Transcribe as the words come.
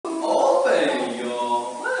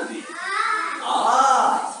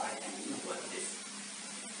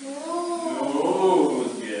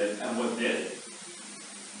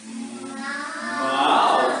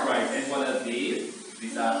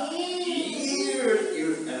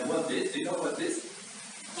know what this?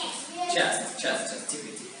 Chest. Tip.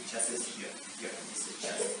 Chest is here. This is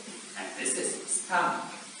chest. And this is stomach.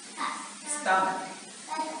 Stomach.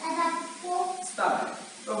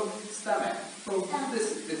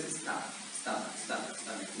 This is stomach.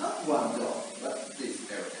 Not one dog, but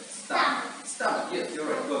this area. Stomach. Yes, you're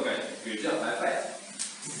right. Go ahead. Good job. High five.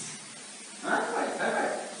 High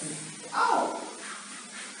five. Ow!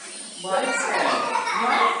 My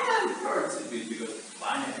hand hurts a bit because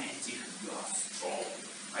one and you are strong,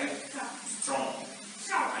 right? Strong.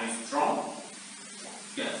 Are you strong?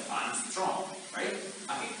 Yes, I'm strong, right?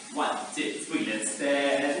 Okay, 1, 2, 3, let's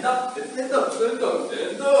stand up. Stand up. 1,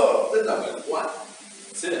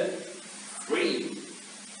 2, 3.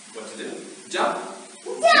 What to do? Jump.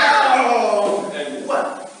 And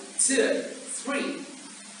 1, 2, 3.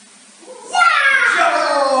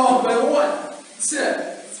 Jump. And 1, 2,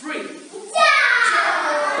 3.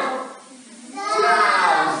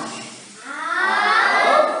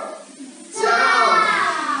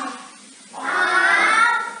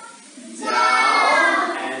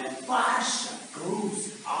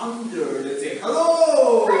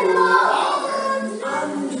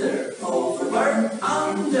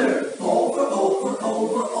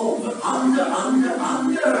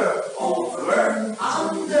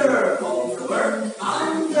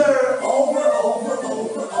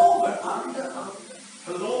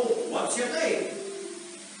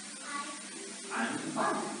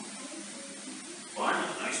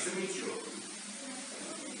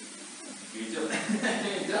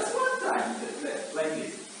 Just one time, like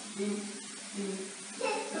this.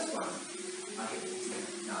 Just one. Okay,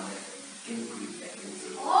 now can you repeat that?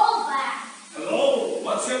 Hello,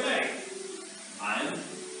 what's your name? I'm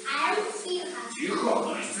Jiho.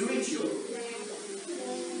 Nice to meet you.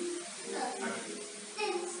 Okay.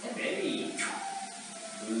 Baby.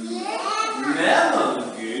 Lemon.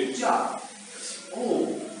 Good job. Oh,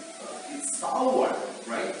 it's sour,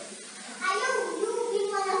 right?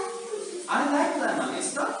 I like lemon.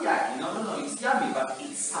 It's not yucky. No, it's yummy, but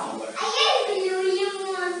it's sour.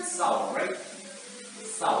 It's sour, right?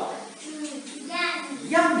 Sour.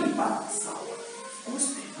 Yummy, but sour.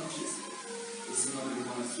 Вкусный, но кислый. Если много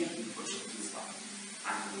лимона съесть, будет очень кисло. А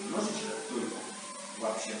немножечко только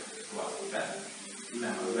вообще классно, да?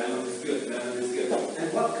 Lemon is good. And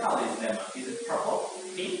what color is lemon? Is it purple?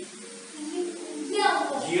 Pink?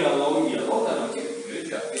 Yellow. Okay. Good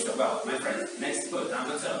job. Well, my friends, next foot,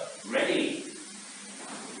 number 2. Ready?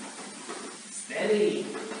 Steady.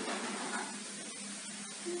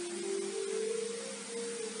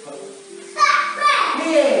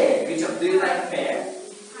 Yeah. Good job. Do you like pear?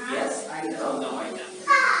 Yes, I do. No, I don't.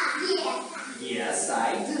 Yes,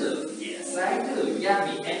 I do.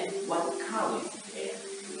 Yummy. And what color is pear?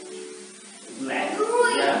 Black?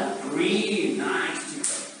 Yeah. Green. Nice.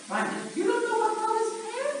 Fine. You don't know what color is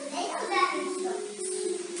pear?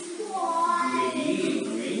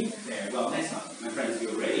 Green. There. Well, next one. My friends, you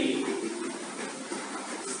ready?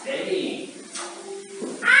 Steady.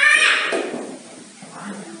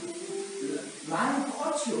 Lion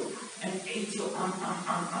caught you and ate your arm.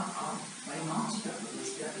 Поймал тебя, потому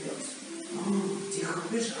что ты отвлекся. Тихо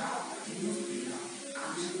бежал, ты не успел.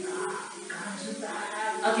 Как же так?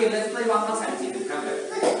 Okay, let's play one more time. Come back.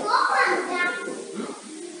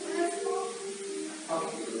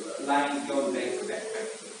 Okay, lion go back to back.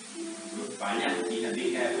 Понятно, be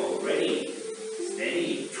careful. Ready?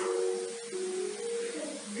 Steady.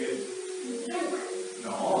 Good.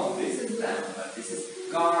 No, this is lemon, but this is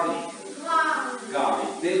garlic. Garlic.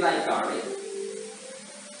 Do you like garlic?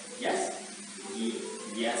 Yes?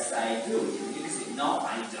 Yes, I do. You can say, no,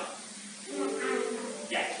 I don't.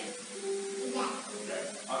 Yucky. Good.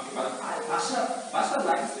 Okay, but Pasha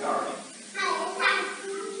likes garlic.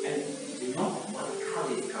 And you know what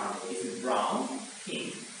color is garlic? Is it brown,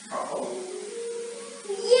 pink, purple?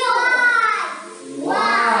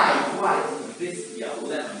 White. This yellow,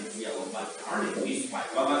 lemon is yellow, but garlic is white.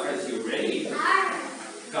 Well, my friends, you ready?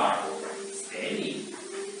 Garlic. Steady.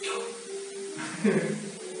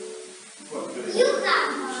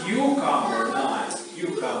 Cucumber. Nice.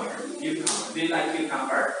 Cucumber. Do you like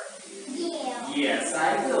cucumber? Yeah. Yes,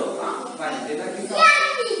 I do. But do you like cucumber?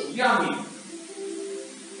 Yummy.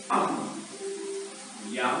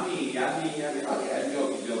 Yummy. Okay, I'm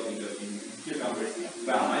joking. Cucumber.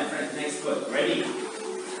 Well, my friend, next foot. Ready?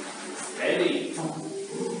 Steady.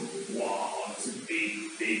 Wow, it's a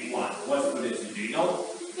big one. What food is it? Do you know?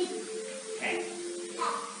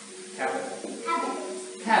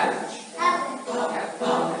 Cabbage.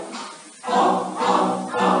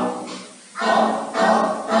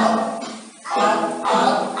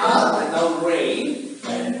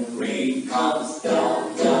 And the rain comes down.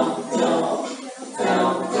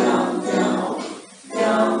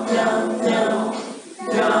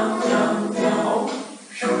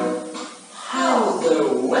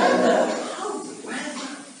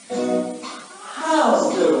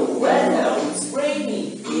 the weather? It's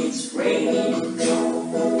raining. It's raining.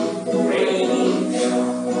 Raining.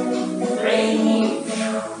 Raining.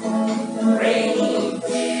 Raining.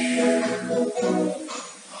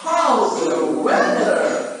 How's the weather?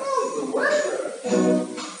 How's the weather?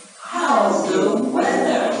 How's the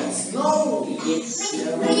weather? It's snowy. It's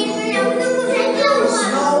snowy.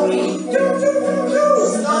 Snowy.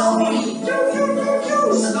 Snowy.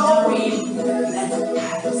 Snowy. Let's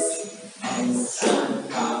have a seat. And the sun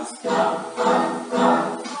comes up, up,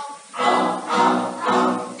 up. Up, up,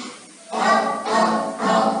 up. Up, up,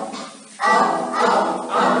 up. Up,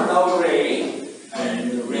 up, up. No rain.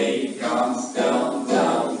 And the rain comes down,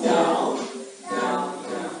 down, down. Down,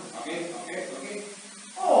 down. Okay, okay, okay.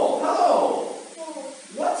 Oh, hello.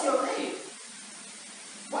 What's your name?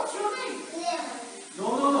 What's your name? No,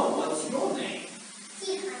 no, no. What's your name?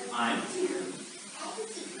 I'm Tikhon.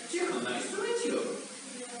 Tikhon, nice to meet you.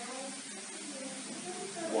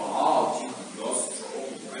 Wow, Tikhon, you're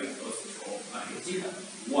strong, right? You're strong. Okay, Tikhon,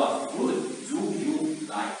 what food do you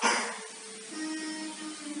like?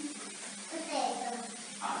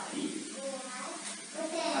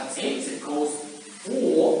 Potato costs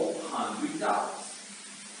 $400.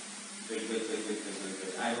 Wait.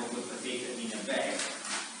 I will put potato in a bag,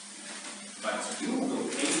 but you will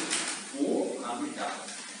pay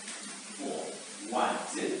 $400. 4. 1,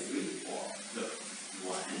 2, 3, 4. Look.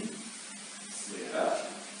 1, 2,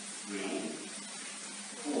 3,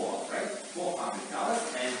 4. Right?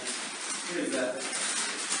 $400. And here's a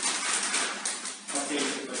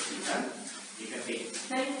potato for Tikhon. You can say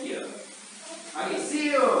thank you. Okay,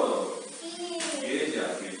 see you. Good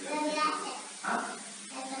job, good job. Huh?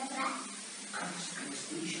 Конечно,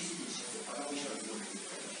 ты еще сидишь, потом еще раз будешь.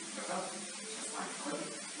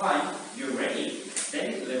 Fine, you're ready.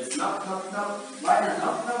 Steady, let's knock, knock, knock. Right now,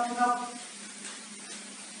 knock, knock, knock.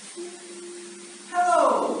 Hello.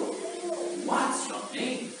 What's your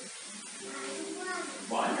name?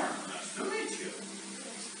 Vanya, nice to meet you.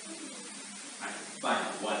 Fine,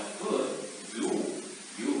 what food do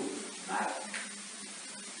you like?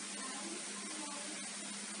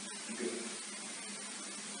 Good.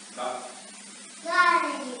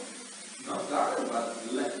 Garlic. Not garlic, but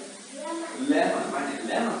lemon. Lemon.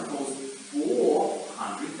 Lemon costs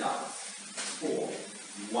 $400. 4.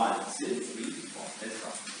 1, 2, 3, 4. Let's go.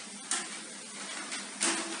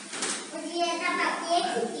 Это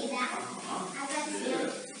пакетики, да? А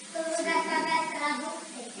зачем? Чтобы заказать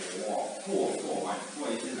продукты.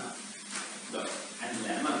 4 is enough. Look, and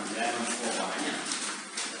lemon for Vanya.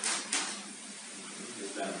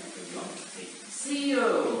 This lemon is long. See you.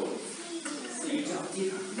 See you,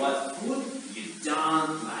 Tikhon. What food you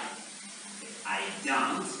don't like? I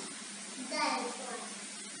don't.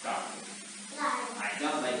 Garlic. I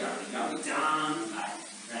don't like garlic. Garlic don't like.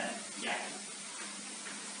 Yeah.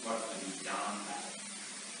 What do you don't like?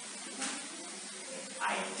 I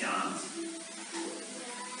don't.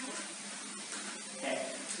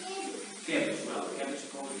 Cabbage. Well, cabbage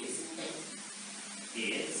called is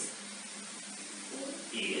it's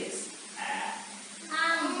a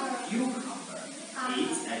cucumber.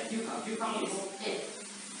 It's a cucumber. Cucumber is it.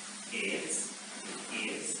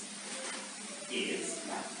 It's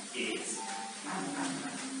a.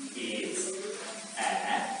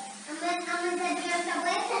 А мы заберем с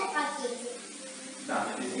собой этот пакетик? Да,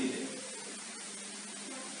 это видите.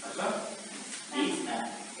 Хорошо? It's a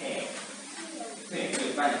egg.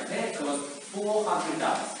 Egg costs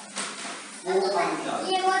 $400. Я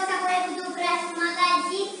его с собой буду брать в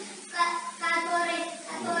магазин, который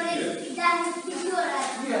даже пятеро.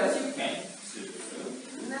 Yes, you can.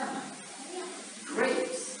 Lemon.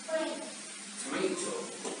 Grapes. Tomato.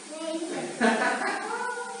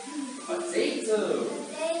 Potato.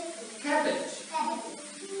 Cabbage.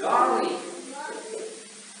 Garlic.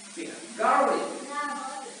 Garlic.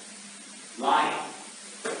 Lime.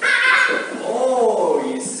 Oh,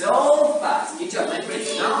 you're so fast. Good job, my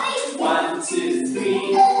friends. Now, 1, 2,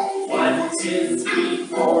 3. 1, 2, 3,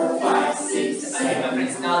 4, 5, 6, 7. My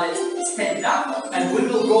friends, now let's stand up and we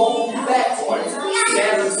will go backwards.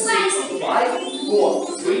 7, 6, 5,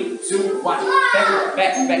 4, 3, 2, 1.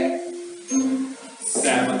 Back.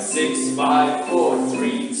 7, 6, 5, 4,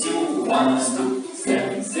 3, 2, 1. Stop.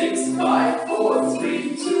 7, 6, 5, 4,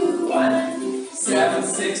 3, 2, 1. 7,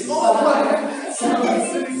 6, 5,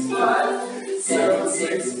 7, 6, 5, 7,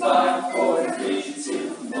 6, 5, 4, 3,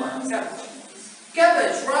 2, 1. 7.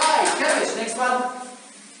 Cabbage, right? Cabbage. Next one.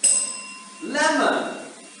 Lemon.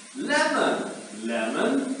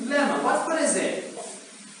 What food is it?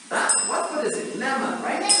 Huh? What food is it? Lemon,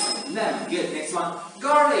 right? Lemon. Good. Next one.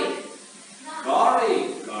 Garlic.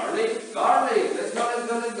 Let's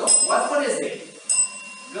go. What food is it?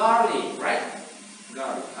 Garlic, right?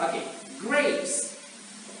 Garlic. Okay. Grapes.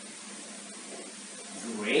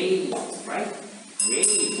 Grapes, right?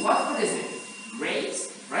 Grapes. What food is it? Grapes,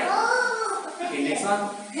 right? Oh. Okay, next one.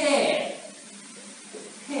 Pear.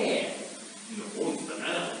 Pear. No, it's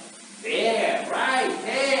banana. Pear, right?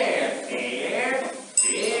 Pear. Pear.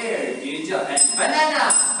 Pear. Good job. And banana.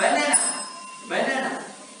 Banana. Banana.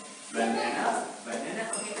 Banana. Banana.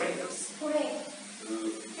 Okay, great. Great.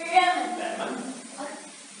 Lemon. Lemon.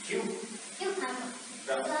 Cucumber.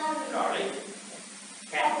 Garlic.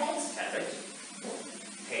 Cabbage.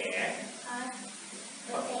 Pear.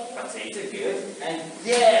 Potato. Good. And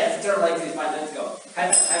yes, turn like this. Fine, let's go.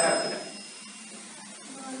 High five. High five.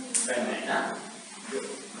 Banana. Good.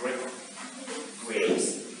 Grapes.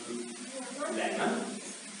 Lemon.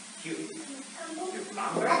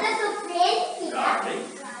 Cucumber. Garlic.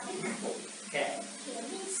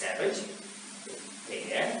 Cabbage.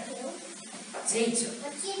 Pear. Potato.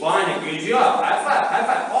 Fine, good job. High five. High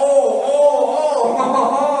five.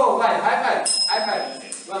 Oh. Right, high five. High five.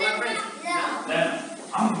 Well, my friend. Lemon.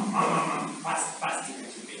 Fast.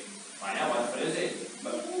 Fine, now what is it?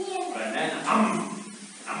 Banana.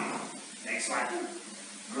 Next one.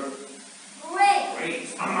 Great.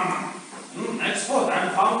 Next food. I'm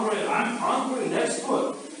hungry. Next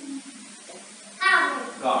food.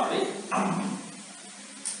 Garlic.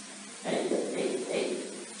 Hey.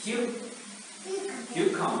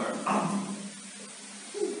 Cucumber.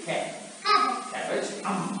 Cabbage.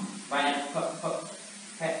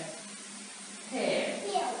 Pear.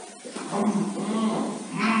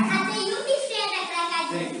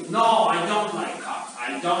 No, I don't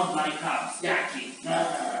like cups. Yucky.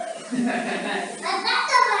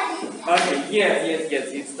 Okay, yes.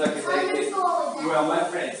 It's talking like this. Well, my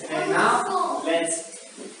friends, and now I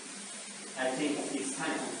think it's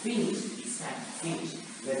time to finish.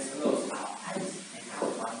 Let's close up.